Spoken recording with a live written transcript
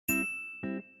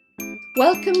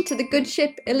Welcome to the Good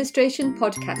Ship Illustration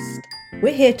Podcast.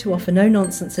 We're here to offer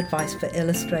no-nonsense advice for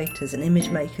illustrators and image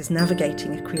makers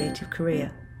navigating a creative career.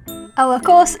 Our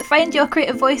course, Find Your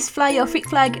Creative Voice, Fly Your Freak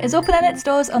Flag, is opening its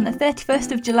doors on the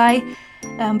 31st of July,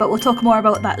 but we'll talk more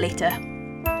about that later.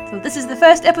 So this is the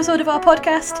first episode of our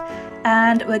podcast,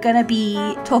 and we're going to be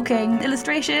talking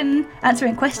illustration,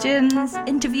 answering questions,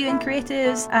 interviewing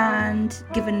creatives, and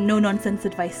giving no-nonsense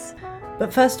advice.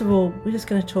 But first of all, we're just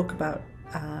going to talk about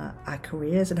our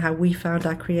careers and how we found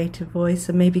our creative voice,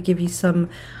 and maybe give you some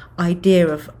idea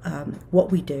of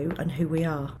what we do and who we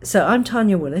are. So I'm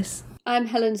Tanya Willis. I'm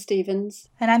Helen Stevens.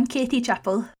 And I'm Katie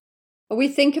Chappell. We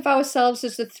think of ourselves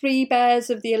as the three bears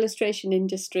of the illustration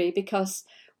industry because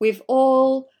we've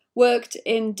all worked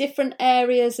in different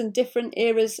areas and different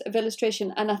eras of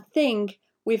illustration, and I think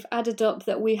we've added up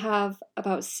that we have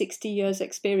about 60 years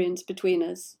experience between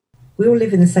us. We all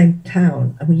live in the same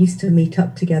town, and we used to meet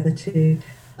up together to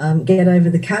get over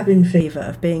the cabin fever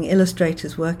of being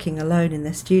illustrators working alone in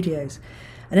their studios.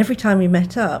 And every time we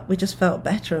met up, we just felt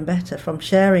better and better from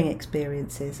sharing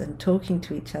experiences and talking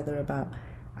to each other about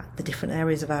the different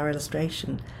areas of our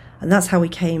illustration. And that's how we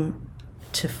came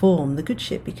to form the Good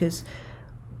Ship, because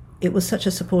it was such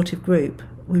a supportive group.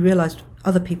 We realised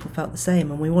other people felt the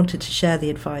same, and we wanted to share the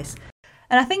advice.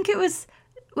 And I think it was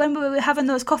when we were having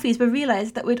those coffees, we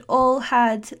realised that we'd all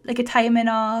had like a time in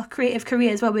our creative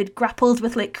careers where we'd grappled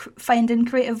with like finding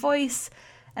creative voice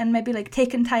and maybe like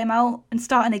taking time out and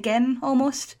starting again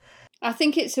almost. I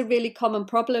think it's a really common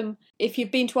problem. If you've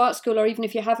been to art school, or even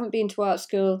if you haven't been to art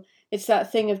school, it's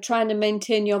that thing of trying to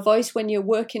maintain your voice when you're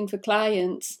working for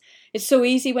clients. It's so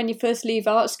easy when you first leave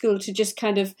art school to just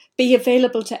kind of be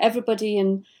available to everybody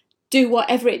and do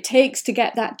whatever it takes to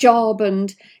get that job.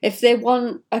 And if they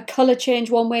want a colour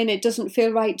change one way and it doesn't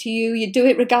feel right to you, you do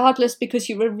it regardless because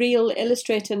you're a real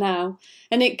illustrator now.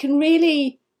 And it can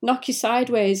really knock you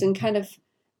sideways and kind of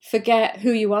forget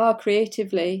who you are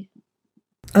creatively.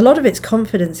 A lot of it's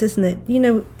confidence, isn't it? You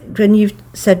know, when you've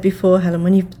said before, Helen,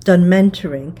 when you've done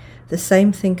mentoring, the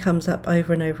same thing comes up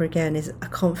over and over again, is a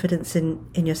confidence in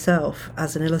yourself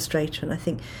as an illustrator. And I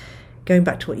think, going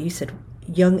back to what you said,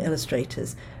 young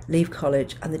illustrators leave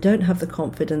college and they don't have the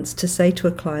confidence to say to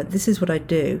a client, this is what I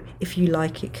do, if you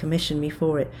like it, commission me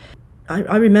for it.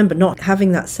 I remember not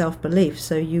having that self-belief,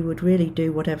 so you would really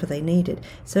do whatever they needed.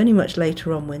 It's only much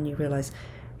later on when you realise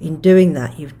in doing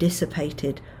that you've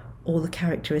dissipated all the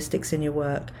characteristics in your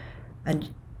work.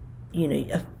 And you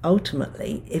know,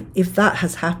 ultimately, if that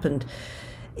has happened,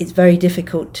 it's very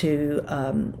difficult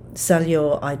to sell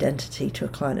your identity to a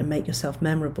client and make yourself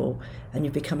memorable, and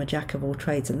you become a jack of all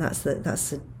trades. And that's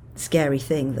the scary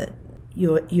thing, that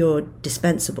you're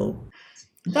dispensable.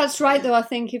 That's right, though. I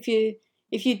think if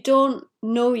you don't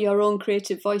know your own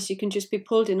creative voice, you can just be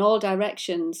pulled in all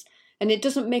directions, and it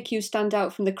doesn't make you stand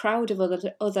out from the crowd of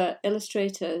other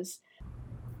illustrators.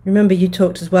 Remember, you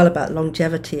talked as well about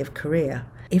longevity of career.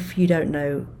 If you don't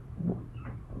know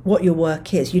what your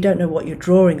work is, you don't know what you're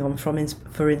drawing on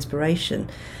for inspiration,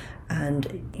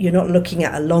 and you're not looking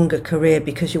at a longer career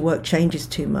because your work changes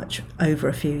too much over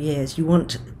a few years. You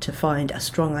want to find a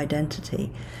strong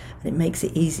identity, and it makes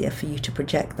it easier for you to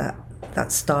project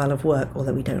that style of work,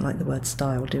 although we don't like the word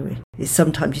style, do we?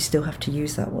 Sometimes you still have to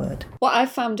use that word. What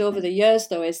I've found over the years,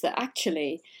 though, is that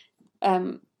actually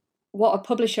what a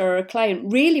publisher or a client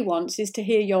really wants is to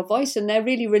hear your voice, and they're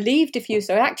really relieved if you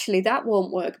say, actually, that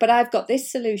won't work, but I've got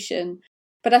this solution.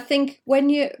 But I think when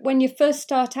you first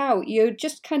start out, you're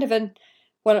just kind of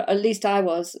at least I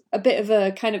was, a bit of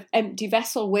a kind of empty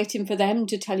vessel waiting for them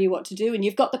to tell you what to do, and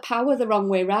you've got the power the wrong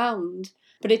way round.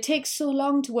 But it takes so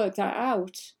long to work that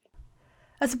out.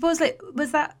 I suppose,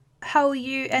 was that how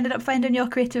you ended up finding your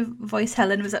creative voice,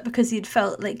 Helen? Was that because you'd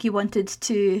felt like you wanted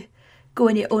to go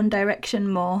in your own direction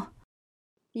more?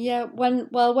 Yeah, when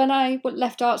I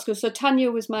left art school, so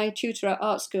Tanya was my tutor at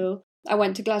art school. I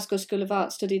went to Glasgow School of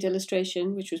Art, studied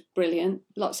illustration, which was brilliant,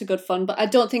 lots of good fun. But I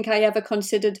don't think I ever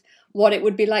considered what it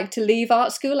would be like to leave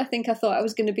art school. I think I thought I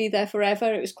was going to be there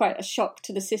forever. It was quite a shock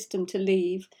to the system to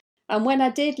leave. And when I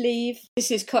did leave, this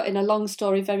is cutting a long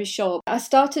story very short, I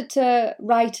started to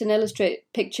write and illustrate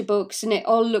picture books, and it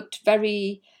all looked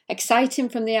very exciting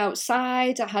from the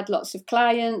outside. I had lots of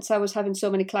clients. I was having so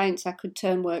many clients I could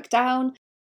turn work down.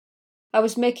 I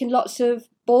was making lots of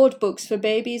board books for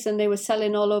babies, and they were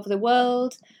selling all over the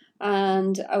world,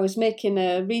 and I was making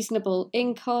a reasonable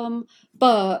income,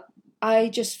 but I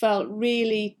just felt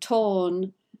really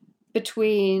torn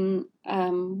between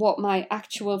what my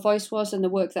actual voice was and the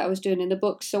work that I was doing in the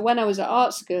books. So when I was at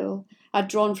art school, I'd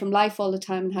drawn from life all the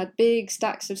time and had big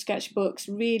stacks of sketchbooks,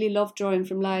 really loved drawing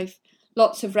from life,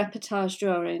 lots of reportage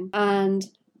drawing. And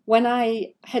when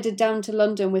I headed down to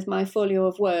London with my folio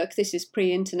of work, this is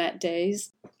pre-internet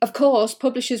days, of course,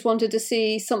 publishers wanted to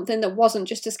see something that wasn't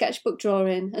just a sketchbook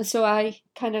drawing. And so I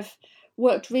kind of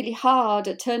worked really hard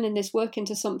at turning this work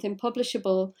into something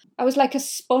publishable. I was like a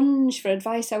sponge for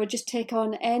advice. I would just take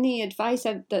on any advice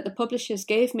that the publishers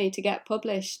gave me to get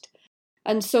published.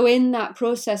 And so in that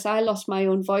process, I lost my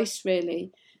own voice,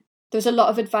 really. There was a lot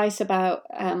of advice about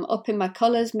upping my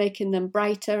colours, making them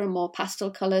brighter and more pastel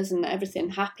colours and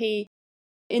everything happy.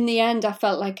 In the end, I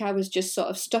felt like I was just sort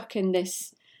of stuck in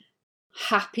this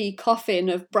happy coffin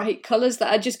of bright colours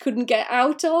that I just couldn't get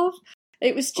out of.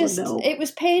 It was just, It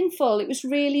was painful. It was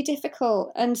really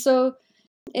difficult. And so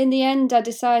in the end, I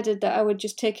decided that I would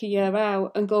just take a year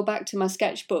out and go back to my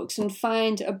sketchbooks and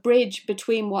find a bridge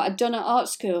between what I'd done at art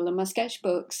school and my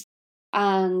sketchbooks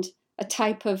and a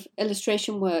type of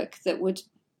illustration work that would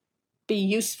be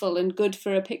useful and good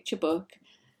for a picture book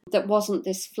that wasn't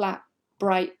this flat,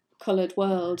 bright, coloured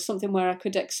world, something where I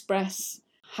could express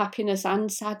happiness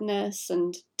and sadness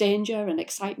and danger and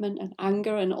excitement and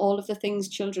anger and all of the things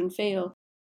children feel.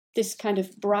 This kind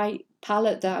of bright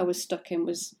palette that I was stuck in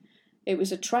was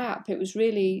a trap. It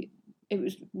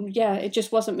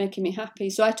just wasn't making me happy.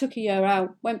 So I took a year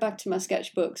out, went back to my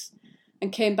sketchbooks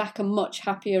and came back a much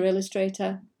happier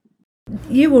illustrator.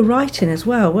 You were writing as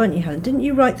well, weren't you, Helen? Didn't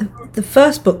you write the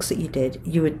first books that you did?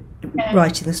 You were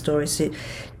writing the stories. So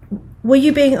were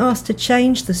you being asked to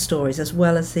change the stories as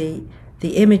well as the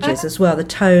images as well, the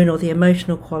tone or the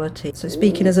emotional quality? So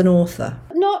speaking as an author.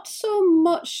 Not so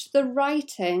much the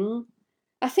writing.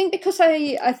 I think because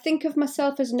I think of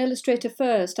myself as an illustrator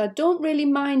first, I don't really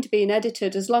mind being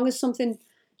edited as long as something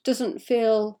doesn't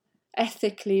feel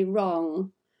ethically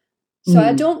wrong. So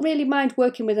I don't really mind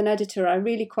working with an editor. I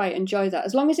really quite enjoy that.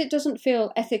 As long as it doesn't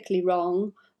feel ethically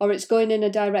wrong or it's going in a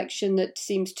direction that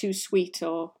seems too sweet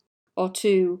or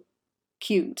too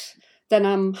cute, then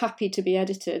I'm happy to be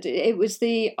edited. It was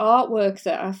the artwork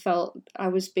that I felt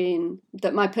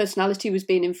that my personality was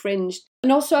being infringed.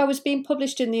 And also I was being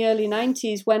published in the early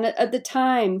 90s when at the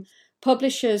time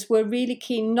publishers were really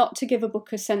keen not to give a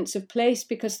book a sense of place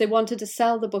because they wanted to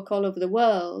sell the book all over the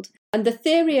world. And the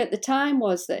theory at the time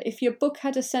was that if your book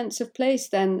had a sense of place,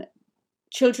 then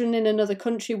children in another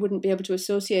country wouldn't be able to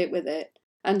associate with it.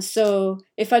 And so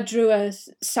if I drew a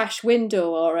sash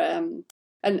window or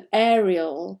an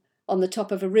aerial on the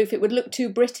top of a roof, it would look too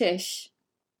British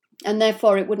and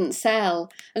therefore it wouldn't sell.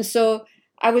 And so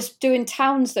I was doing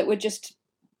towns that were just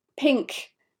pink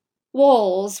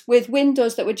walls with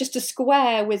windows that were just a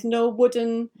square with no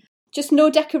wooden, just no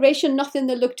decoration, nothing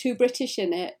that looked too British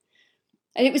in it.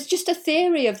 And it was just a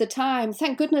theory of the time.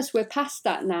 Thank goodness we're past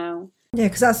that now. Yeah,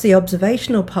 because that's the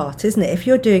observational part, isn't it? If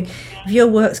your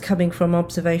work's coming from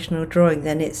observational drawing,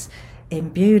 then it's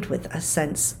imbued with a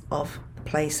sense of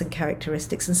place and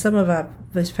characteristics. And some of our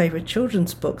most favourite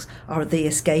children's books are the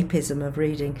escapism of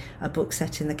reading a book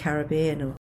set in the Caribbean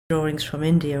or drawings from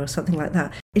India or something like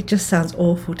that. It just sounds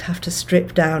awful to have to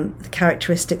strip down the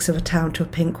characteristics of a town to a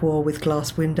pink wall with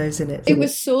glass windows in it. It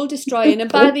was soul destroying. And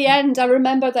by the end, I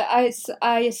remember that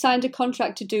I signed a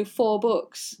contract to do 4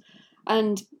 books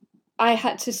and I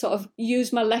had to sort of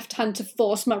use my left hand to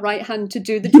force my right hand to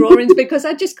do the drawings because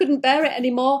I just couldn't bear it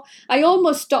anymore. I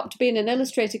almost stopped being an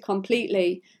illustrator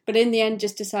completely, but in the end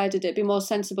just decided it'd be more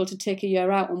sensible to take a year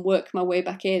out and work my way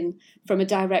back in from a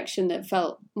direction that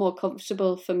felt more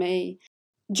comfortable for me.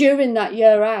 During that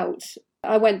year out,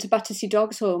 I went to Battersea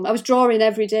Dogs Home. I was drawing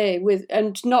every day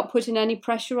and not putting any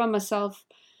pressure on myself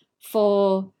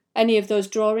for any of those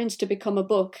drawings to become a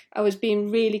book. I was being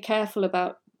really careful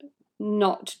about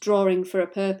not drawing for a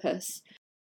purpose.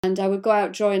 And I would go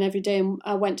out drawing every day. And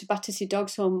I went to Battersea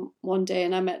Dogs Home one day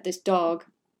and I met this dog.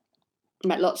 I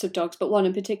met lots of dogs, but one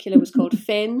in particular was called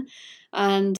Finn.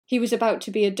 And he was about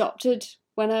to be adopted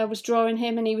when I was drawing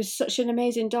him. And he was such an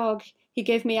amazing dog. He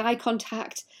gave me eye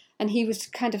contact and he was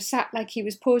kind of sat like he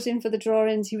was posing for the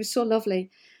drawings. He was so lovely.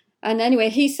 And anyway,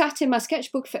 he sat in my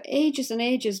sketchbook for ages and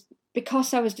ages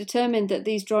because I was determined that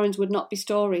these drawings would not be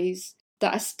stories,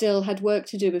 that I still had work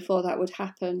to do before that would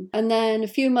happen. And then a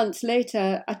few months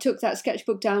later, I took that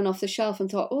sketchbook down off the shelf and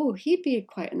thought, oh, he'd be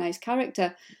quite a nice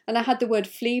character. And I had the word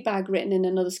Fleabag written in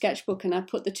another sketchbook and I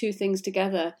put the 2 things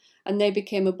together and they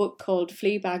became a book called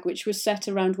Fleabag, which was set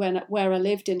around where I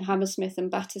lived in Hammersmith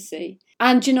and Battersea.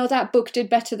 And, that book did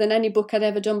better than any book I'd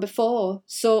ever done before.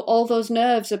 So all those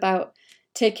nerves about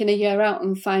taking a year out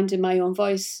and finding my own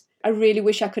voice, I really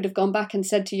wish I could have gone back and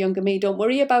said to younger me, don't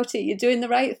worry about it, you're doing the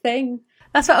right thing.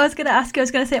 That's what I was going to ask you. I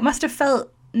was going to say it must have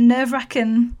felt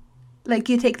nerve-wracking like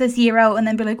you take this year out and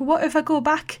then be like, what if I go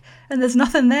back and there's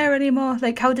nothing there anymore?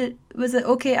 Like, was it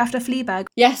okay after Fleabag?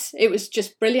 Yes, it was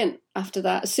just brilliant after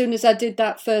that. As soon as I did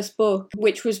that first book,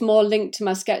 which was more linked to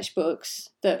my sketchbooks,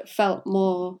 that felt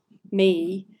more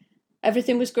me,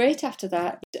 everything was great after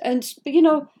that. And, you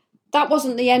know, that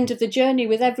wasn't the end of the journey.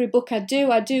 With every book I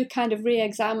do kind of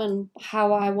re-examine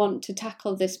how I want to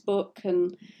tackle this book,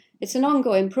 and it's an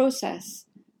ongoing process.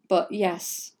 But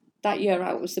yes, that year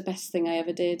out was the best thing I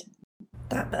ever did.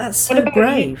 That's so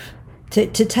brave to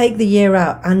take the year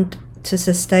out and to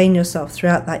sustain yourself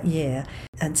throughout that year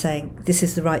and saying, this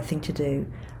is the right thing to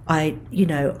do. I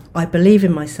believe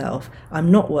in myself. I'm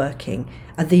not working,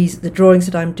 and the drawings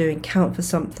that I'm doing count for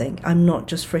something. I'm not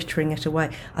just frittering it away.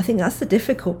 I think that's the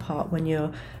difficult part when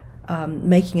you're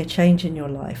making a change in your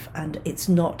life and it's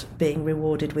not being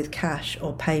rewarded with cash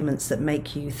or payments that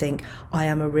make you think, I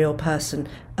am a real person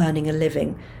earning a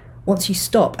living. Once you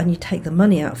stop and you take the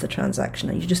money out of the transaction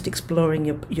and you're just exploring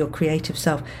your creative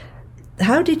self,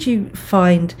 how did you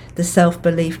find the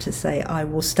self-belief to say, I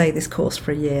will stay this course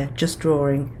for a year, just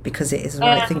drawing, because it is the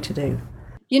right thing to do?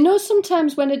 You know,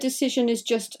 sometimes when a decision is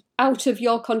just out of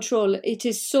your control, it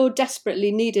is so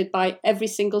desperately needed by every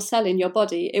single cell in your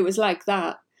body. It was like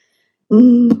that.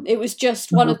 It was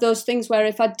just one of those things where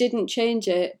if I didn't change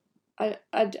it,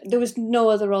 there was no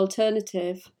other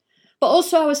alternative. But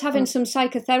also I was having some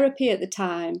psychotherapy at the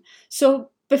time. So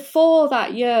before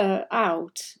that year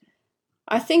out,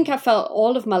 I think I felt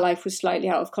all of my life was slightly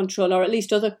out of control, or at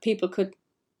least other people could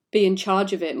be in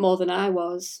charge of it more than I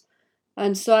was.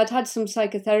 And so I'd had some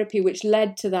psychotherapy, which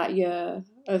led to that year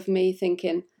of me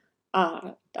thinking,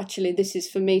 actually, this is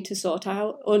for me to sort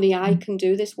out. Only I can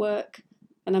do this work,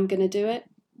 and I'm going to do it.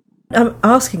 I'm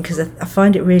asking because I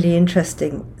find it really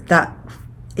interesting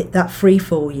that free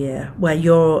fall year where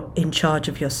you're in charge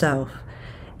of yourself.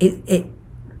 It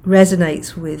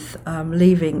resonates with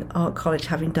leaving art college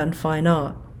having done fine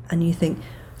art, and you think,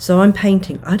 so I'm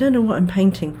painting, I don't know what I'm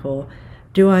painting for.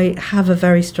 Do I have a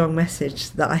very strong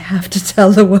message that I have to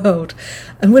tell the world,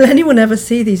 and will anyone ever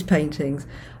see these paintings?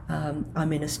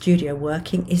 I'm in a studio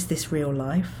working. Is this real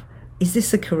life? Is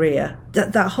this a career?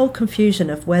 That whole confusion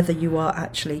of whether you are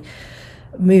actually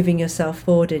moving yourself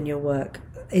forward in your work.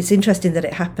 It's interesting that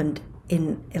it happened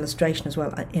in illustration as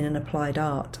well, in an applied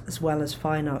art as well as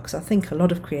fine art, because I think a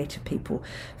lot of creative people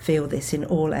feel this in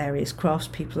all areas,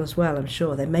 craftspeople as well. I'm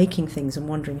sure they're making things and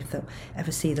wondering if they'll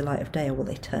ever see the light of day, or will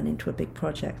they turn into a big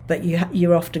project. But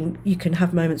you can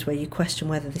have moments where you question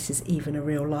whether this is even a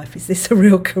real life. Is this a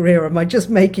real career? Am I just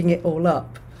making it all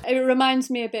up? It reminds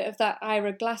me a bit of that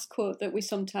Ira Glass quote that we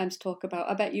sometimes talk about.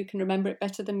 I bet you can remember it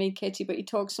better than me, Katie, but you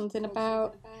talk something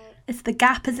about... It's the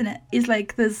gap, isn't it? It's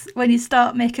like when you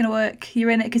start making a work,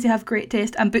 you're in it because you have great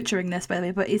taste. I'm butchering this, by the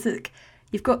way, but it's like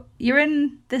you're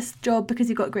in this job because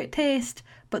you've got great taste,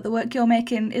 but the work you're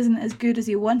making isn't as good as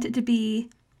you want it to be,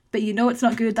 but you know it's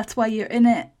not good, that's why you're in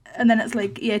it. And then it's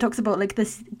like, it talks about like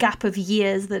this gap of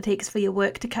years that it takes for your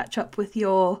work to catch up with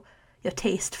your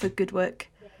taste for good work.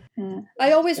 Yeah.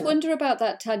 I always wonder about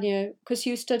that, Tanya, because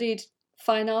you studied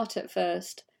fine art at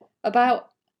first.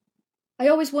 I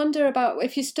always wonder about,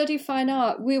 if you study fine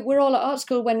art, we're all at art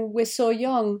school when we're so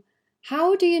young.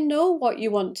 How do you know what you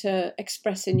want to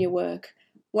express in your work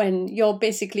when you're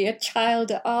basically a child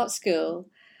at art school?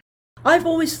 I've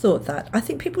always thought that. I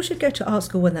think people should go to art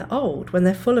school when they're old, when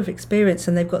they're full of experience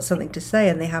and they've got something to say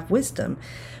and they have wisdom.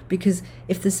 Because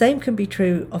if the same can be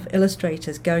true of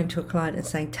illustrators going to a client and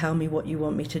saying, tell me what you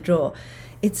want me to draw,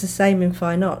 it's the same in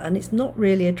fine art, and it's not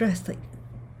really addressed. Like,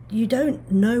 you don't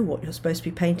know what you're supposed to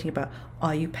be painting about.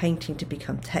 Are you painting to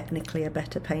become technically a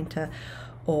better painter?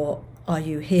 Or are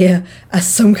you here as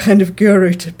some kind of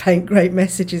guru to paint great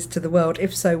messages to the world?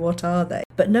 If so, what are they?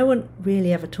 But no one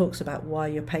really ever talks about why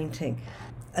you're painting.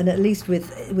 And at least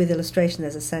with illustration,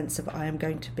 there's a sense of, I am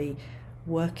going to be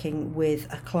working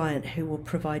with a client who will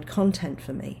provide content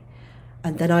for me,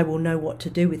 and then I will know what to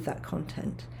do with that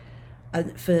content.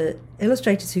 And for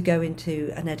illustrators who go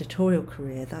into an editorial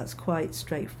career, that's quite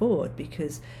straightforward,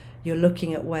 because you're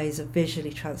looking at ways of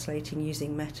visually translating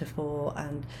using metaphor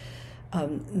and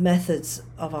methods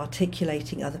of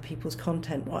articulating other people's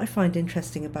content. What I find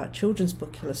interesting about children's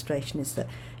book illustration is that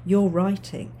you're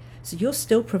writing, so you're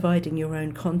still providing your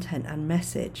own content and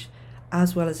message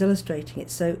as well as illustrating it.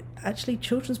 So actually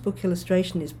children's book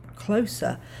illustration is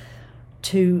closer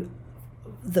to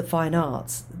the fine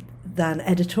arts than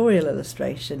editorial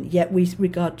illustration, yet we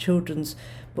regard children's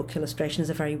book illustration as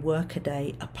a very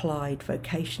workaday, applied,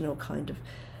 vocational kind of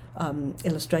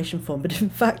illustration form, but in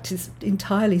fact it's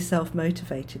entirely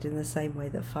self-motivated in the same way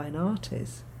that fine art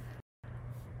is.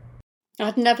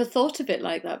 I'd never thought of it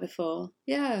like that before.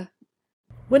 Yeah.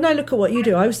 when I look at what you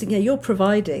do, I was thinking, you're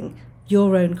providing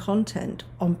your own content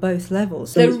on both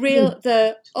levels.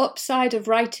 The upside of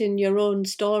writing your own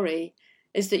story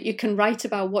is that you can write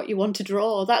about what you want to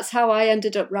draw. That's how I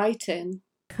ended up writing.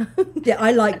 Yeah,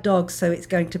 I like dogs, so it's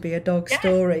going to be a dog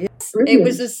story. It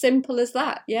was as simple as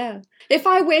that, yeah. If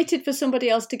I waited for somebody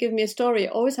else to give me a story,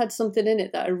 it always had something in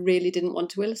it that I really didn't want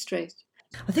to illustrate.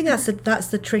 I think that's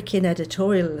the trick in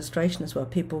editorial illustration as well.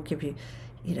 People give you,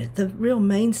 the real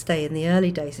mainstay in the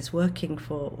early days is working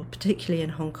for, particularly in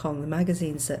Hong Kong, the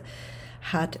magazines that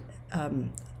had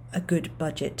a good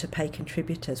budget to pay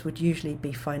contributors would usually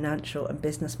be financial and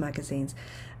business magazines,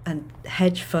 and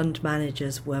hedge fund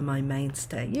managers were my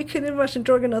mainstay. You can imagine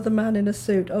drawing another man in a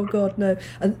suit. Oh God, no.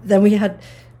 And then we had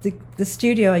the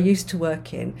studio I used to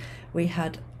work in, we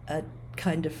had a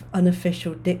kind of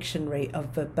unofficial dictionary of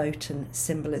verboten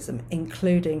symbolism,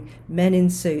 including men in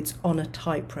suits on a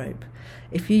tightrope.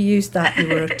 If you used that, you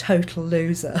were a total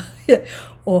loser.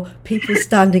 Or people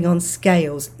standing on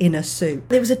scales in a suit.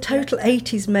 It was a total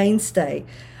 80s mainstay.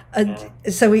 And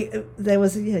so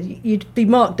you'd be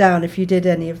marked down if you did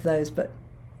any of those. But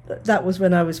that was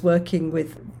when I was working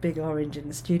with Big Orange in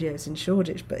the studios in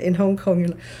Shoreditch. But in Hong Kong, you're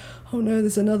like, oh no,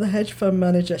 there's another hedge fund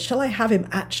manager. Shall I have him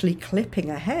actually clipping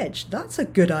a hedge? That's a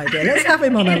good idea. Let's have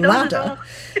him on a ladder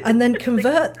and then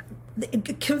convert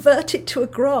it to a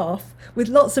graph with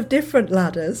lots of different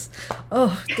ladders.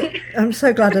 Oh, I'm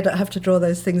so glad I don't have to draw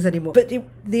those things anymore. But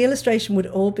the illustration would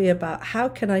all be about how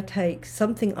can I take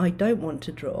something I don't want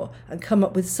to draw and come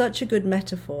up with such a good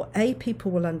metaphor. A, people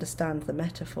will understand the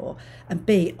metaphor, and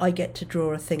B, I get to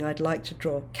draw a thing I'd like to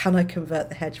draw. Can I convert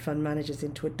the hedge fund managers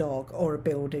into a dog or a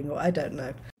building, or I don't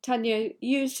know. Tanya,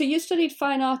 you studied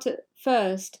fine art at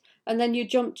first and then you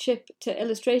jumped ship to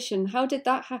illustration. How did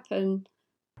that happen?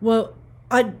 Well,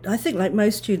 I think like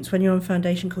most students, when you're on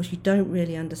foundation course, you don't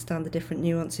really understand the different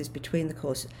nuances between the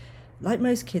courses. Like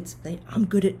most kids, I'm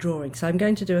good at drawing, so I'm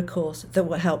going to do a course that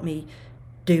will help me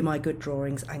do my good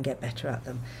drawings and get better at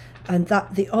them. And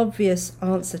that the obvious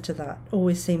answer to that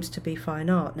always seems to be fine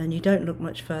art, and you don't look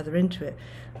much further into it.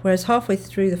 Whereas halfway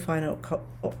through the fine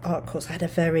art course, I had a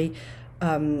very...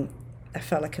 I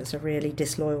felt like it was a really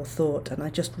disloyal thought, and I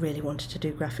just really wanted to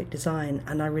do graphic design,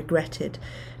 and I regretted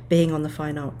being on the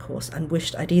fine art course and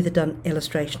wished I'd either done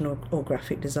illustration or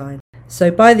graphic design. So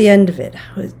by the end of it,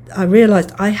 I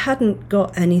realised I hadn't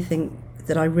got anything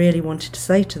that I really wanted to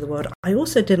say to the world. I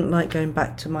also didn't like going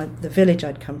back to the village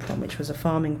I'd come from, which was a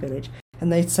farming village, and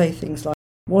they'd say things like,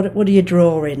 what are you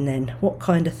drawing then? What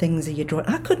kind of things are you drawing?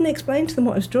 I couldn't explain to them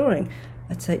what I was drawing.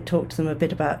 I'd talk to them a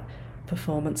bit about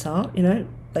performance art,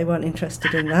 they weren't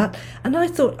interested in that. And I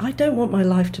thought, I don't want my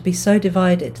life to be so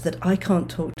divided that I can't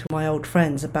talk to my old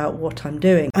friends about what I'm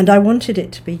doing. And I wanted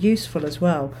it to be useful as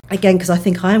well. Again, because I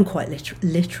think I am quite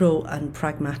literal and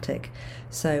pragmatic.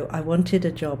 So I wanted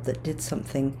a job that did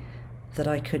something that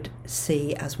I could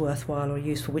see as worthwhile or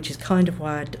useful, which is kind of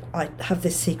why I have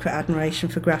this secret admiration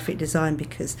for graphic design,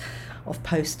 because of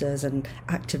posters and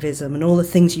activism and all the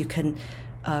things you can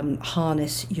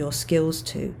harness your skills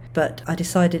to. But I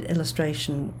decided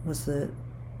illustration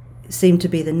seemed to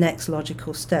be the next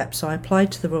logical step. So I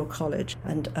applied to the Royal College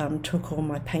and took all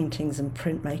my paintings and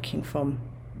printmaking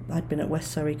I'd been at West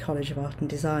Surrey College of Art and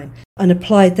Design, and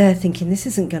applied there thinking this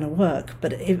isn't going to work.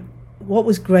 But what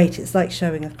was great, it's like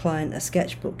showing a client a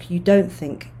sketchbook. You don't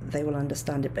think they will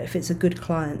understand it, but if it's a good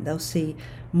client, they'll see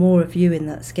more of you in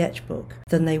that sketchbook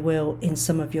than they will in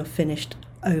some of your finished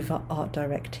over art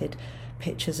directed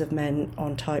pictures of men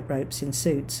on tightropes in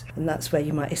suits. And that's where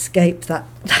you might escape that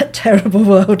terrible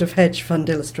world of hedge fund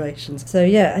illustrations. So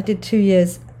yeah, I did 2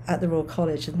 years at the Royal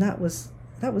College, and that was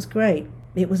great.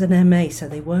 It was an MA, so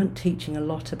they weren't teaching a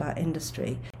lot about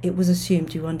industry. It was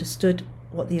assumed you understood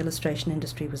what the illustration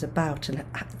industry was about and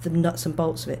the nuts and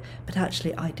bolts of it, but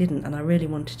actually I didn't, and I really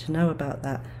wanted to know about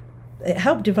that. It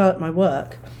helped develop my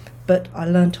work, but I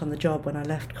learnt on the job when I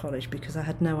left college, because I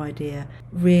had no idea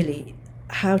really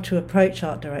how to approach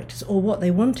art directors or what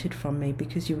they wanted from me,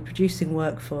 because you were producing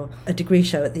work for a degree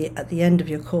show at the end of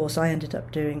your course. I ended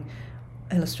up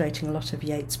illustrating a lot of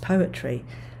Yeats poetry.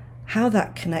 How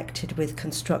that connected with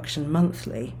Construction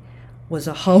Monthly was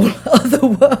a whole other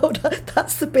world.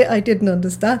 That's the bit I didn't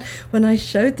understand when I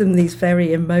showed them these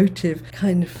very emotive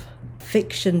kind of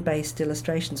fiction-based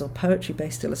illustrations or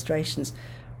poetry-based illustrations.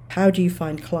 How do you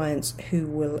find clients who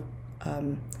will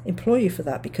employ you for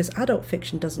that? Because adult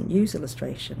fiction doesn't use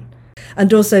illustration.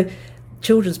 And also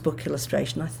children's book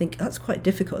illustration, I think that's quite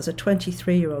difficult. As a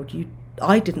 23-year-old,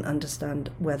 I didn't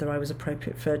understand whether I was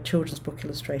appropriate for children's book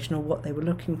illustration or what they were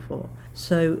looking for.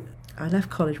 So I left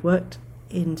college, worked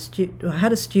I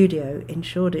had a studio in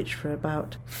Shoreditch for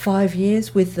about 5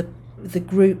 years with the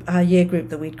group, our year group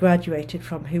that we'd graduated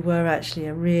from, who were actually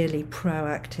a really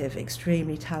proactive,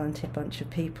 extremely talented bunch of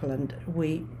people, and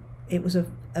it was a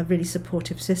really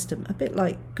supportive system, a bit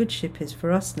like Goodship is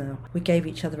for us now. We gave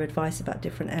each other advice about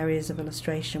different areas of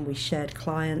illustration. We shared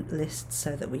client lists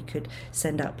so that we could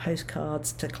send out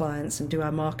postcards to clients and do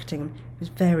our marketing. It was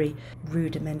very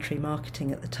rudimentary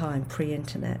marketing at the time,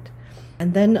 pre-internet.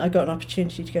 And then I got an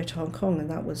opportunity to go to Hong Kong, and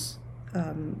that was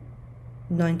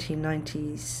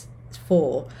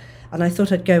 1994. And I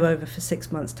thought I'd go over for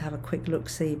 6 months to have a quick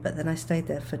look-see, but then I stayed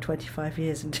there for 25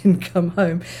 years and didn't come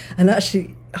home. And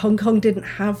actually, Hong Kong didn't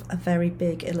have a very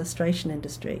big illustration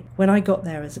industry. When I got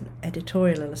there as an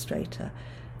editorial illustrator,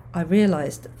 I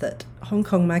realised that Hong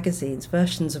Kong magazines,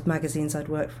 versions of magazines I'd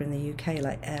worked for in the UK,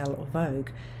 like Elle or Vogue,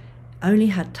 only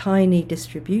had tiny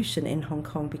distribution in Hong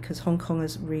Kong because Hong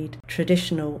Kongers read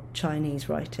traditional Chinese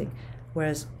writing,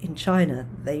 whereas in China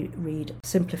they read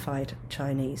simplified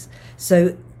Chinese.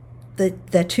 So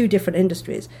they're two different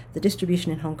industries. The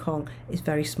distribution in Hong Kong is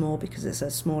very small because it's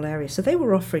a small area. So they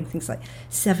were offering things like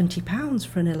 £70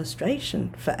 for an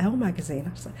illustration for Elle magazine.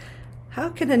 I was like, how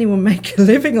can anyone make a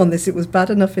living on this? It was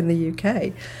bad enough in the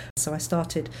UK. So I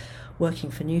started working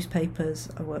for newspapers.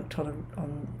 I worked on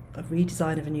a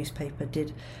redesign of a newspaper,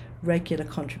 did regular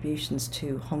contributions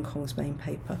to Hong Kong's main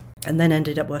paper, and then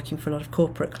ended up working for a lot of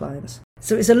corporate clients.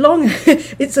 So it's a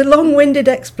long-winded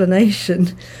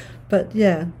explanation. But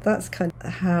yeah, that's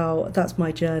that's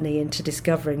my journey into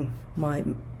discovering my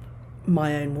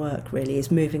own work, really,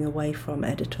 is moving away from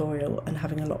editorial and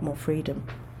having a lot more freedom.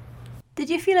 Did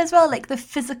you feel as well like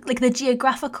the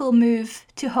geographical move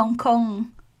to Hong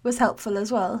Kong was helpful as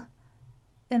well?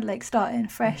 In like starting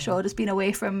fresh or just being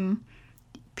away from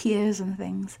peers and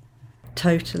things?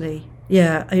 Totally.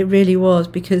 Yeah, it really was,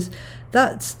 because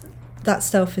that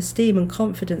self-esteem and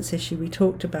confidence issue we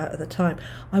talked about at the time,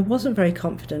 I wasn't very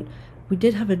confident. We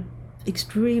did have an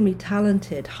extremely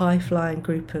talented, high-flying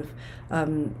group of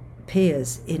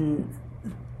peers in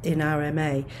our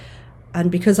MA, and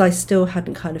because I still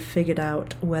hadn't kind of figured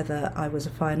out whether I was a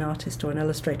fine artist or an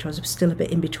illustrator, I was still a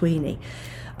bit in-betweeny.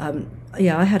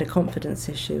 I had a confidence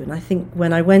issue, and I think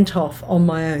when I went off on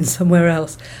my own somewhere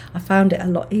else, I found it a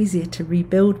lot easier to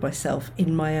rebuild myself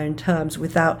in my own terms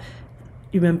without...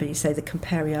 You remember you say the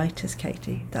compariitis,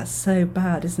 Katie. That's so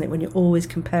bad, isn't it, when you're always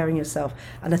comparing yourself?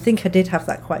 And I think I did have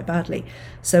that quite badly.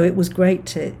 So it was great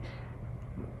to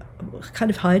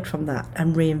kind of hide from that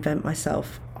and reinvent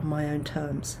myself on my own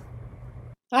terms.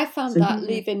 I found that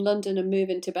leaving London and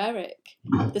moving to Berwick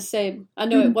the same. I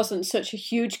know it wasn't such a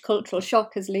huge cultural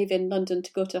shock as leaving London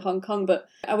to go to Hong Kong, but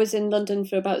I was in London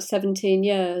for about 17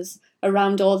 years,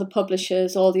 around all the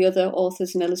publishers, all the other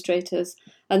authors and illustrators.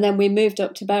 And then we moved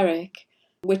up to Berwick,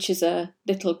 which is a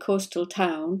little coastal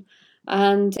town.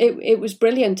 And it was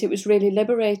brilliant. It was really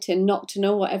liberating not to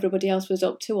know what everybody else was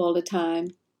up to all the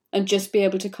time and just be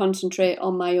able to concentrate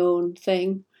on my own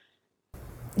thing.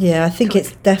 Yeah, I think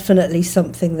it's definitely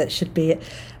something that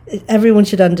everyone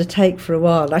should undertake for a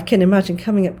while. I can imagine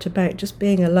coming up to Berwick, just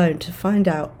being alone, to find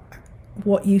out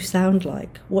what you sound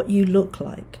like, what you look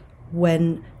like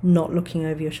when not looking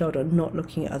over your shoulder, not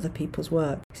looking at other people's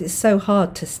work. It's so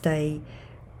hard to stay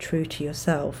true to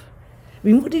yourself. I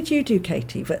mean, what did you do,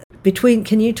 Katie? But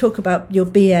can you talk about your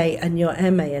BA and your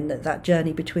MA and that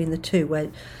journey between the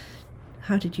two?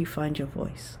 How did you find your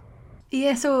voice?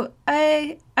 Yeah, so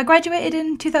I graduated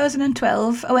in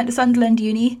 2012. I went to Sunderland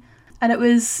Uni, and it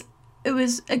was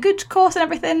a good course and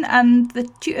everything, and the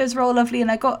tutors were all lovely,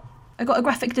 and I got a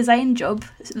graphic design job.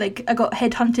 Like, I got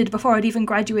headhunted before I'd even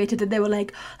graduated, and they were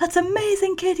like, "That's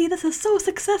amazing, Katie, this is so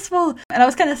successful." And I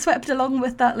was kind of swept along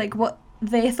with that, like what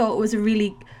they thought was a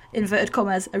really, inverted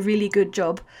commas, a really good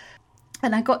job.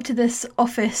 And I got to this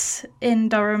office in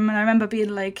Durham, and I remember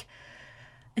being like,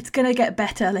 it's going to get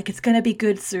better, like it's going to be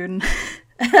good soon.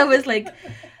 And I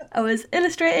was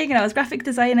illustrating and I was graphic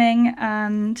designing,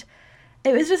 and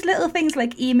it was just little things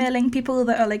like emailing people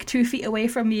that are like 2 feet away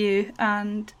from you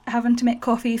and having to make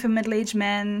coffee for middle-aged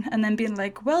men and then being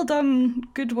like, well done,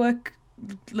 good work,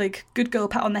 like good girl,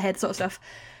 pat on the head sort of stuff.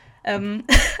 I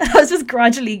was just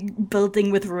gradually building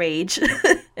with rage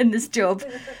in this job.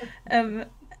 And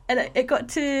it got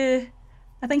to...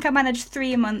 I think I managed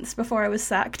 3 months before I was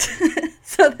sacked.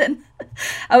 So then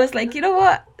I was like, you know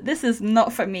what? This is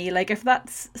not for me. Like, if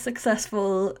that's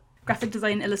successful graphic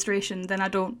design illustration, then I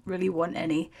don't really want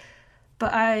any. So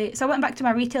I went back to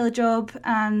my retail job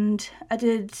and I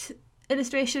did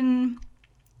illustration.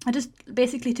 I just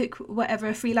basically took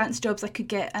whatever freelance jobs I could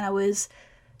get, and I was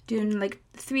doing like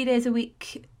 3 days a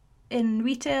week in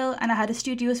retail, and I had a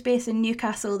studio space in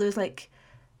Newcastle. There was like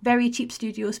very cheap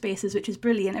studio spaces, which was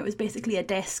brilliant. It was basically a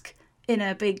desk in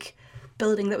a big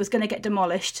building that was going to get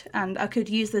demolished, and I could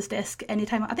use this desk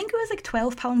anytime. I think it was like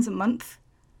 £12 a month.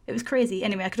 It was crazy.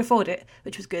 Anyway, I could afford it,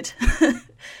 which was good.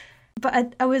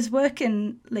 But I was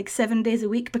working like 7 days a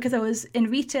week because I was in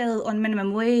retail on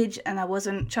minimum wage, and I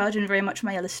wasn't charging very much for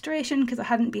my illustration because I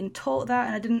hadn't been taught that,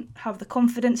 and I didn't have the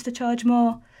confidence to charge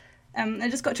more. I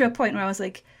just got to a point where I was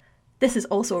like, this is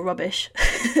also rubbish.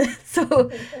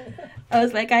 So I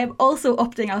was like, I'm also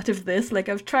opting out of this. Like,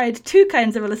 I've tried 2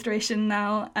 kinds of illustration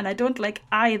now and I don't like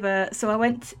either. So I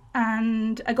went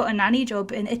and I got a nanny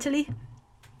job in Italy.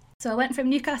 So I went from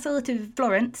Newcastle to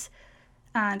Florence,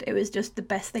 and it was just the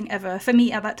best thing ever for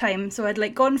me at that time. So I'd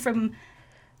like gone from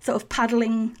sort of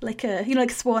paddling like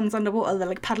like swans underwater,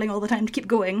 they're like paddling all the time to keep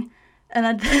going. And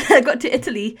I got to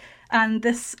Italy, and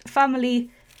this family,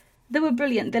 they were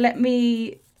brilliant. They let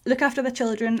me look after the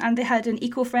children, and they had an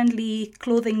eco-friendly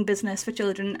clothing business for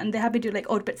children, and they had me do like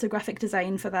odd bits of graphic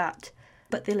design for that.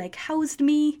 But they like housed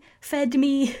me, fed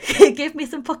me, gave me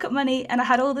some pocket money, and I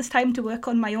had all this time to work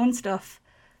on my own stuff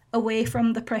away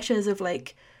from the pressures of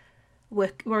like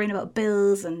worrying about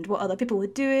bills and what other people were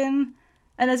doing.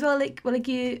 And as well,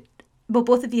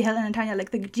 both of you, Helen and Tanya,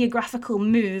 like the geographical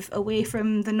move away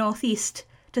from the northeast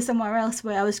to somewhere else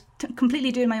where I was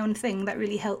completely doing my own thing, that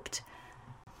really helped.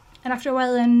 And after a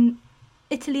while in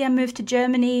Italy, I moved to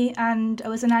Germany, and I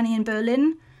was a nanny in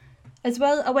Berlin as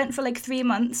well. I went for like 3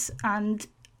 months, and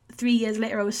 3 years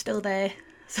later I was still there.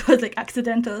 So I was like,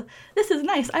 accidental. This is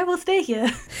nice. I will stay here.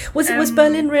 Was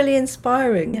Berlin really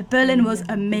inspiring? Yeah, Berlin was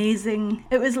amazing.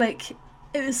 It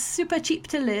was super cheap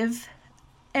to live.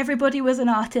 Everybody was an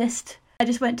artist. I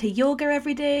just went to yoga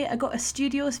every day. I got a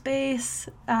studio space,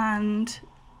 and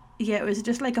yeah, it was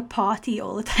just like a party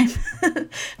all the time.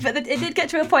 But it did get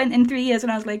to a point in 3 years when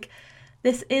I was like,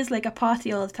 this is like a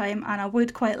party all the time, and I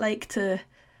would quite like to...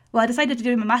 Well, I decided to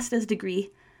do my master's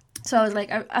degree. So I was like,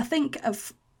 I think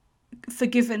I've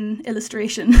forgiven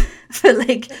illustration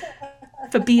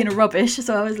for being rubbish.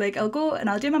 So I was like, I'll go and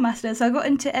I'll do my master's. So I got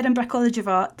into Edinburgh College of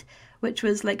Art, which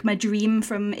was like my dream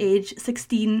from age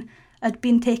 16. I'd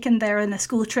been taken there on a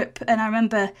school trip, and I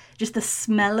remember just the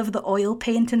smell of the oil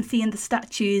paint and seeing the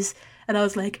statues, and I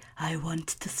was like, I want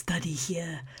to study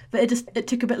here. But it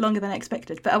took a bit longer than I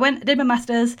expected. But I did my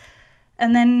master's,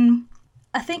 and then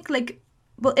I think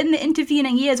in the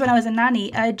intervening years when I was a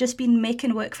nanny, I had just been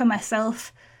making work for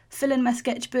myself, filling my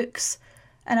sketchbooks,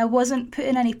 and I wasn't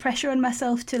putting any pressure on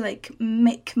myself to like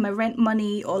make my rent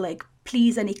money or like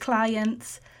please any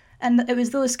clients. And it was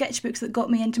those sketchbooks that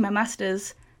got me into my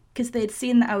master's, because they'd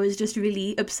seen that I was just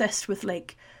really obsessed with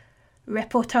like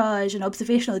reportage and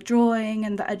observational drawing,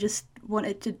 and that I just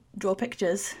wanted to draw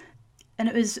pictures. And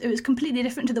it was completely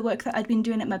different to the work that I'd been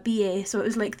doing at my BA. So it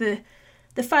was like the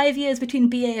 5 years between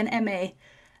BA and MA,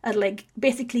 I'd like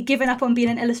basically given up on being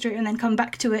an illustrator and then come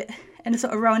back to it in a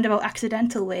sort of roundabout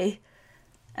accidental way,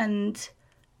 and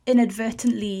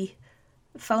inadvertently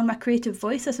found my creative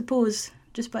voice, I suppose,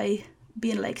 just by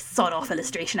being like, sod off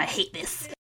illustration, I hate this.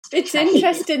 It's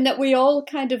interesting that we all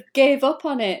kind of gave up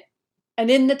on it,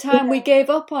 and in the time we gave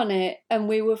up on it and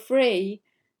we were free,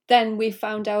 then we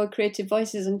found our creative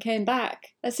voices and came back.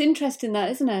 That's interesting, that,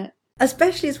 isn't it?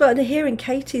 Especially as well, and hearing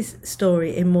Katie's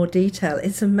story in more detail,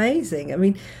 it's amazing. I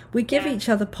mean, we give each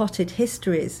other potted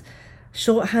histories,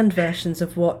 shorthand versions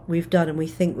of what we've done, and we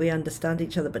think we understand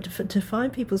each other. But to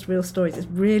find people's real stories is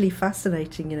really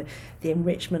fascinating. The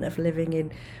enrichment of living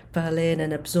in Berlin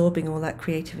and absorbing all that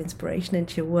creative inspiration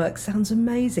into your work sounds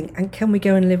amazing. And can we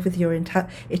go and live with your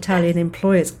Italian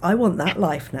employers? I want that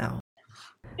life now.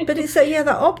 But that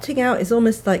opting out is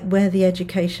almost like where the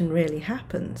education really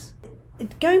happens.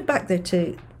 Going back though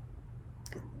to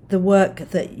the work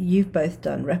that you've both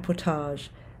done, reportage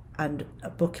and a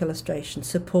book illustration,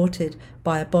 supported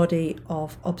by a body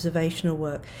of observational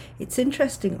work, it's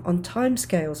interesting on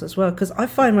timescales as well, because I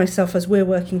find myself, as we're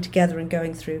working together and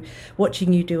going through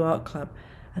watching you do Art Club,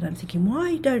 and I'm thinking,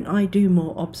 why don't I do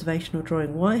more observational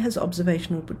drawing? Why has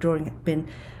observational drawing been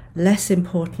less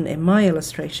important in my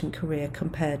illustration career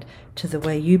compared to the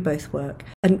way you both work?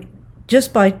 And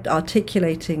just by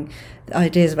articulating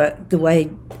ideas about the way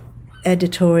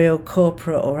editorial,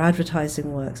 corporate or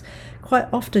advertising works, quite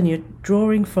often you're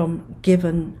drawing from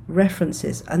given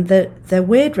references, and they're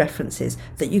weird references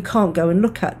that you can't go and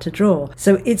look at to draw.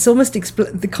 So it's almost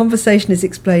the conversation is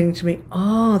explaining to me,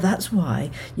 that's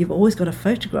why you've always got a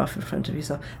photograph in front of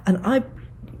yourself. And I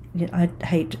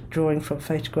hate drawing from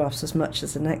photographs as much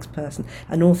as the next person,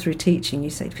 and all through teaching you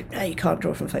say to people, no, you can't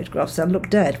draw from photographs, they'll look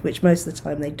dead, which most of the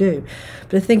time they do.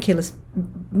 But I think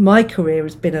my career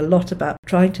has been a lot about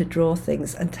trying to draw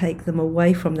things and take them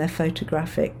away from their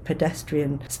photographic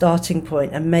pedestrian starting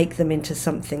point and make them into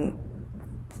something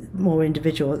more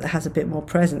individual, that has a bit more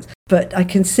presence. But I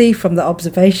can see from the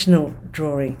observational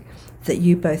drawing that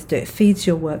you both do, it feeds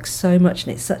your work so much,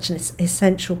 and it's such an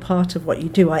essential part of what you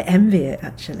do. I envy it,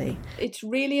 actually. It's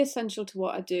really essential to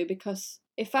what I do, because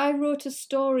if I wrote a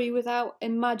story without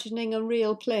imagining a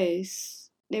real place,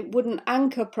 it wouldn't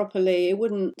anchor properly, it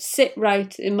wouldn't sit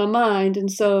right in my mind.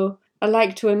 And so I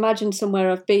like to imagine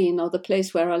somewhere I've been or the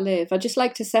place where I live. I just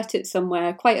like to set it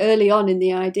somewhere quite early on in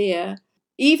the idea.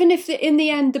 Even if in the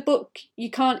end the book, you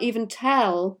can't even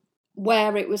tell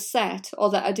where it was set or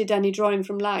that I did any drawing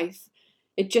from life,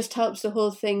 it just helps the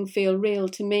whole thing feel real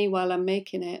to me while I'm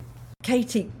making it.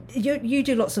 Katie, you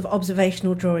do lots of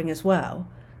observational drawing as well.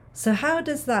 So how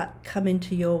does that come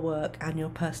into your work and your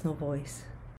personal voice?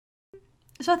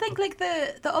 So I think like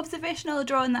the observational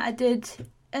drawing that I did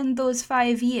in those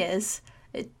 5 years,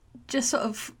 it just sort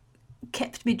of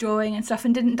kept me drawing and stuff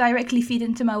and didn't directly feed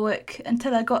into my work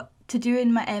until I got to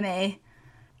doing my MA.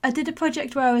 I did a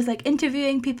project where I was like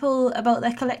interviewing people about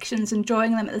their collections and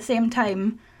drawing them at the same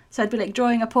time. So I'd be like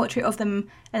drawing a portrait of them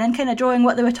and then kind of drawing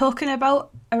what they were talking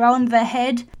about around their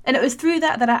head. And it was through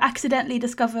that I accidentally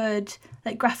discovered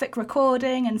like graphic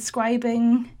recording and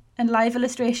scribing and live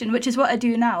illustration, which is what I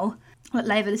do now, like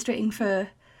live illustrating for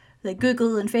like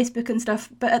Google and Facebook and stuff.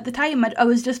 But at the time I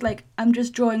was just like, I'm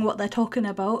just drawing what they're talking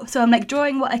about. So I'm like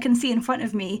drawing what I can see in front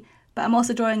of me, but I'm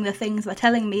also drawing the things they're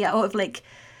telling me out of like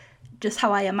just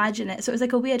how I imagine it. So it was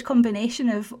like a weird combination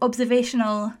of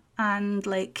observational and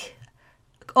like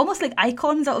almost like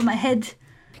icons out of my head.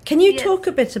 Can you talk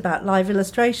a bit about live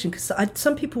illustration? Because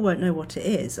some people won't know what it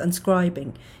is, and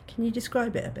scribing. Can you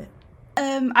describe it a bit?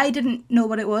 I didn't know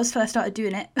what it was till I started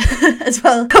doing it as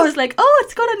well. I was like, oh,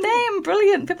 it's got a name,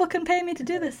 brilliant, people can pay me to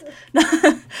do this.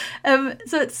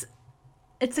 So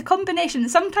it's a combination.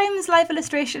 Sometimes live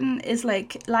illustration is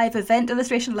like live event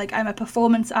illustration, like I'm a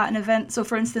performance at an event. So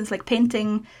for instance, like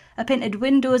I painted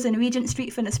windows in Regent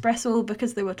Street for Nespresso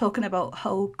because they were talking about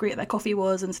how great their coffee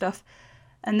was and stuff.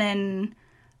 And then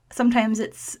sometimes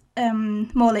it's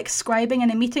more like scribing in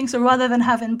a meeting. So rather than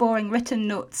having boring written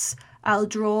notes, I'll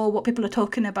draw what people are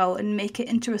talking about and make it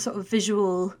into a sort of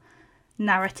visual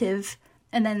narrative.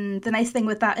 And then the nice thing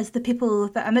with that is the people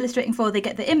that I'm illustrating for, they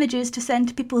get the images to send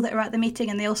to people that are at the meeting,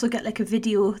 and they also get like a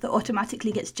video that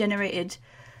automatically gets generated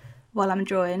while I'm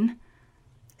drawing.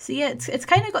 So yeah, it's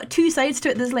kind of got two sides to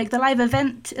it. There's like the live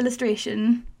event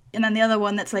illustration, and then the other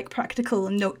one that's like practical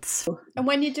notes. And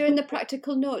when you're doing the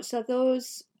practical notes, are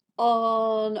those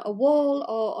on a wall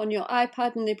or on your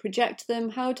iPad and they project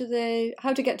them? How do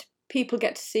people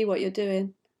get to see what you're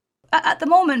doing? At the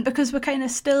moment, because we're kind of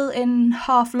still in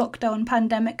half lockdown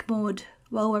pandemic mode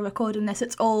while we're recording this,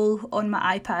 it's all on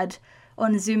my iPad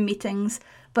on Zoom meetings.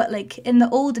 But like in the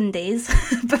olden days,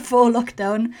 before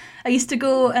lockdown, I used to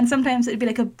go and sometimes it'd be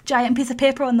like a giant piece of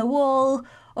paper on the wall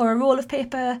or a roll of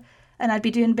paper, and I'd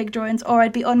be doing big drawings, or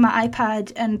I'd be on my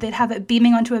iPad and they'd have it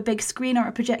beaming onto a big screen or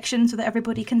a projection so that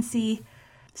everybody can see.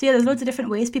 So yeah, there's loads of different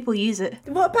ways people use it.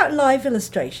 What about live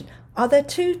illustration? Are there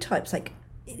two types? Like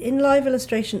in live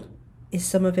illustration, is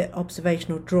some of it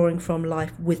observational, drawing from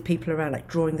life with people around, like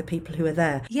drawing the people who are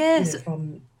there? Yes.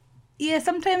 Yeah,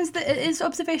 sometimes it is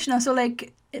observational. So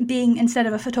like being, instead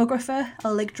of a photographer,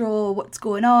 I'll like draw what's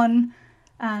going on.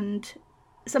 And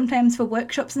sometimes for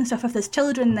workshops and stuff, if there's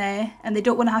children there and they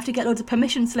don't want to have to get loads of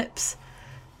permission slips,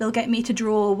 they'll get me to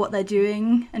draw what they're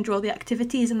doing and draw the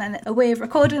activities, and then a way of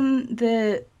recording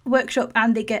the workshop,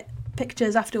 and they get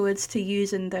pictures afterwards to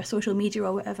use in their social media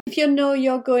or whatever. If you know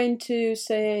you're going to,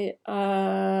 say,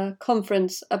 a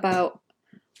conference about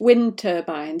wind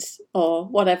turbines or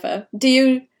whatever, do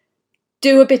you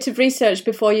do a bit of research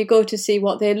before you go to see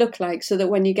what they look like so that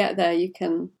when you get there you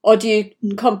can, or do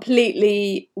you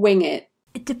completely wing it?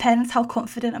 It depends how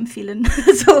confident I'm feeling.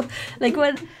 So like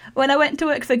when I went to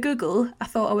work for Google, I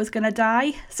thought I was going to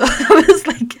die. So I was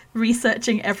like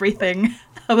researching everything.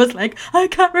 I was like, I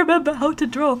can't remember how to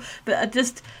draw. But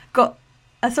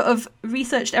I sort of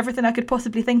researched everything I could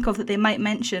possibly think of that they might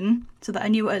mention so that I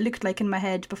knew what it looked like in my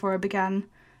head before I began.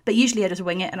 But usually I just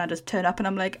wing it and I just turn up and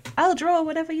I'm like, I'll draw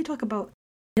whatever you talk about.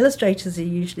 Illustrators are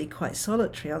usually quite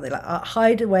solitary, aren't they? Like, I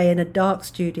hide away in a dark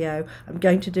studio. I'm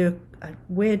going to do a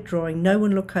weird drawing. No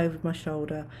one look over my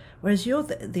shoulder. Whereas you're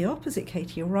the opposite,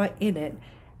 Katie. You're right in it.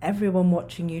 Everyone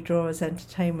watching you draw as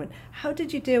entertainment. How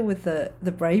did you deal with the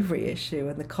bravery issue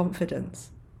and the confidence?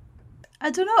 I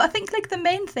don't know. I think like the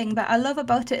main thing that I love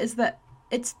about it is that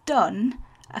it's done.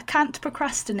 I can't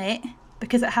procrastinate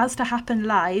because it has to happen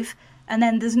live. And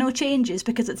then there's no changes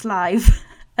because it's live.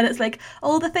 And it's like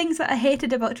all the things that I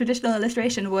hated about traditional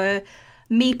illustration were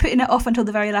me putting it off until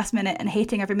the very last minute and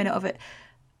hating every minute of it.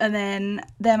 and then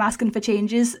them asking for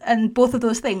changes, and both of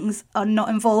those things are not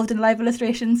involved in live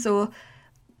illustration. So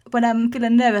when I'm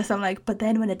feeling nervous, I'm like, but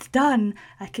then when it's done,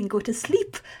 I can go to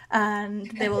sleep and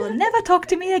they will never talk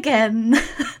to me again.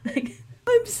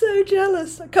 I'm so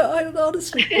jealous. I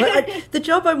honestly, the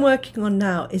job I'm working on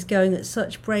now is going at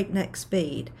such breakneck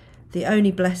speed. The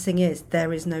only blessing is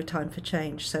there is no time for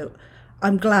change. So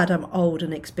I'm glad I'm old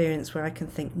and experienced where I can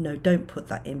think, no, don't put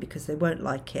that in because they won't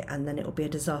like it, and then it will be a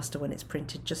disaster when it's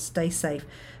printed. Just stay safe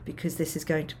because this is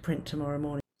going to print tomorrow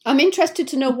morning. I'm interested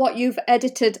to know what you've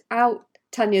edited out,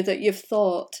 Tanya, that you've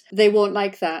thought they won't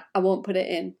like that, I won't put it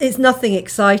in. It's nothing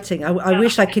exciting. I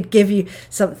wish I could give you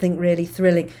something really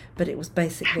thrilling, but it was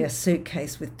basically a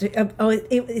suitcase with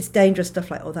it's dangerous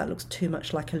stuff like, that looks too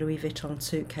much like a Louis Vuitton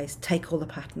suitcase, take all the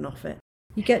pattern off it.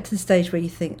 You get to the stage where you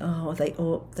think,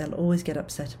 they'll always get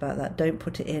upset about that, don't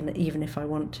put it in even if I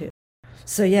want to.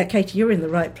 So yeah, Katie, you're in the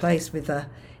right place with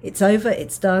it's over,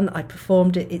 it's done, I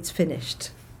performed it, it's finished.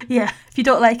 Yeah, if you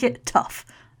don't like it, tough.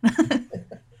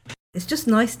 It's just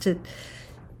nice to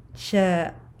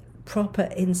share proper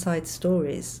inside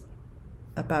stories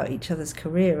about each other's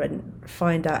career and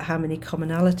find out how many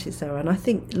commonalities there are. And I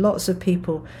think lots of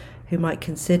people who might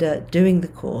consider doing the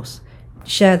course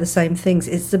share the same things.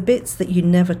 It's the bits that you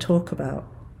never talk about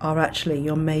are actually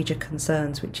your major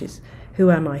concerns, which is, who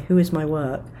am I? Who is my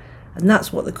work? And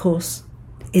that's what the course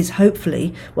is,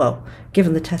 hopefully, well,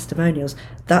 given the testimonials,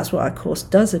 that's what our course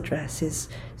does address, is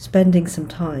spending some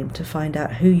time to find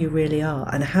out who you really are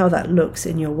and how that looks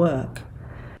in your work.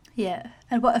 Yeah,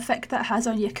 and what effect that has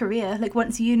on your career. Like,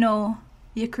 once you know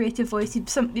your creative voice,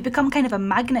 you become kind of a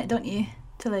magnet, don't you,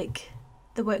 to like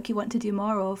the work you want to do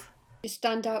more of. You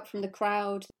stand out from the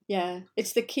crowd. Yeah,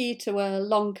 it's the key to a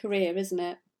long career, isn't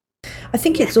it? I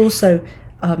think it's also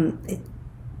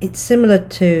it's similar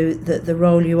to the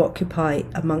role you occupy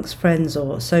amongst friends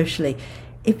or socially.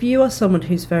 If you are someone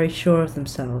who's very sure of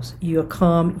themselves, you are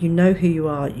calm, you know who you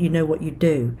are, you know what you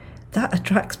do, that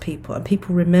attracts people, and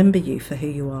people remember you for who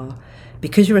you are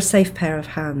because you're a safe pair of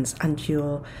hands and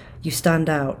you stand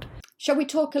out. Shall we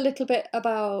talk a little bit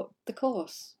about the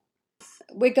course?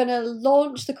 We're going to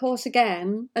launch the course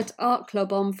again at Art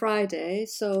Club on Friday.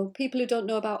 So people who don't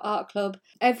know about Art Club,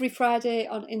 every Friday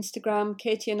on Instagram,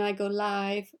 Katie and I go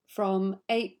live from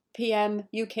 8 p.m.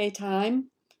 UK time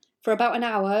for about an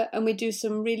hour, and we do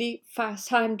some really fast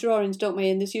time drawings, don't we?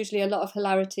 And there's usually a lot of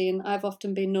hilarity, and I've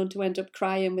often been known to end up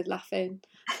crying with laughing.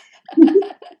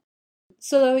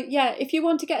 So yeah, if you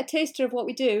want to get a taster of what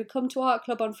we do, come to Art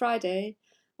Club on Friday,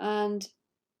 and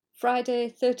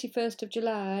Friday 31st of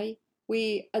July,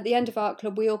 at the end of Art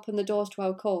Club, we open the doors to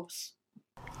our course.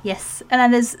 Yes,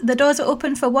 and then the doors are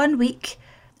open for 1 week,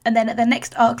 and then at the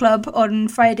next Art Club on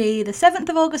Friday the 7th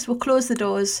of August, we'll close the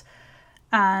doors,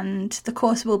 and the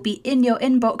course will be in your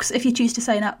inbox if you choose to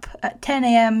sign up at 10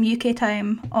 a.m. UK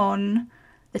time on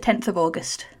the 10th of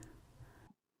August.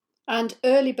 And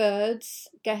early birds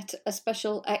get a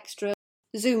special extra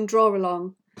Zoom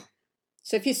draw-along.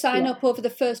 So if you sign up over the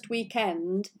first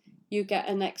weekend, you get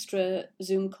an extra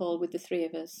Zoom call with the three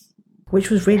of us. Which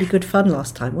was really good fun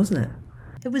last time, wasn't it?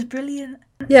 It was brilliant.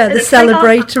 Yeah, the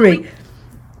celebratory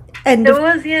end. It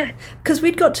was, yeah. Because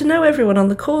we'd got to know everyone on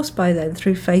the course by then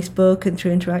through Facebook and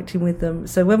through interacting with them.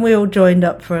 So when we all joined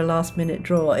up for a last minute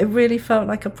draw, it really felt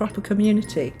like a proper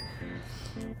community.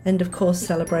 End of course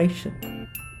celebration.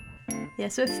 Yeah,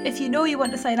 so if you know you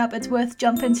want to sign up, it's worth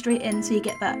jumping straight in so you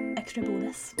get that extra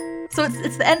bonus. So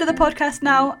it's the end of the podcast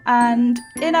now, and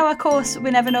in our course we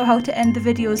never know how to end the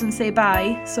videos and say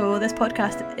bye, so this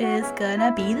podcast is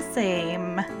gonna be the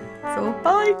same. So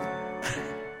bye!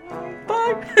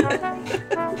 Bye!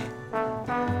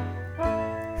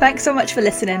 Thanks so much for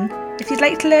listening. If you'd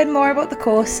like to learn more about the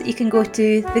course, you can go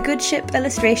to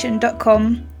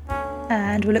thegoodshipillustration.com,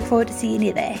 and we look forward to seeing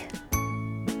you there.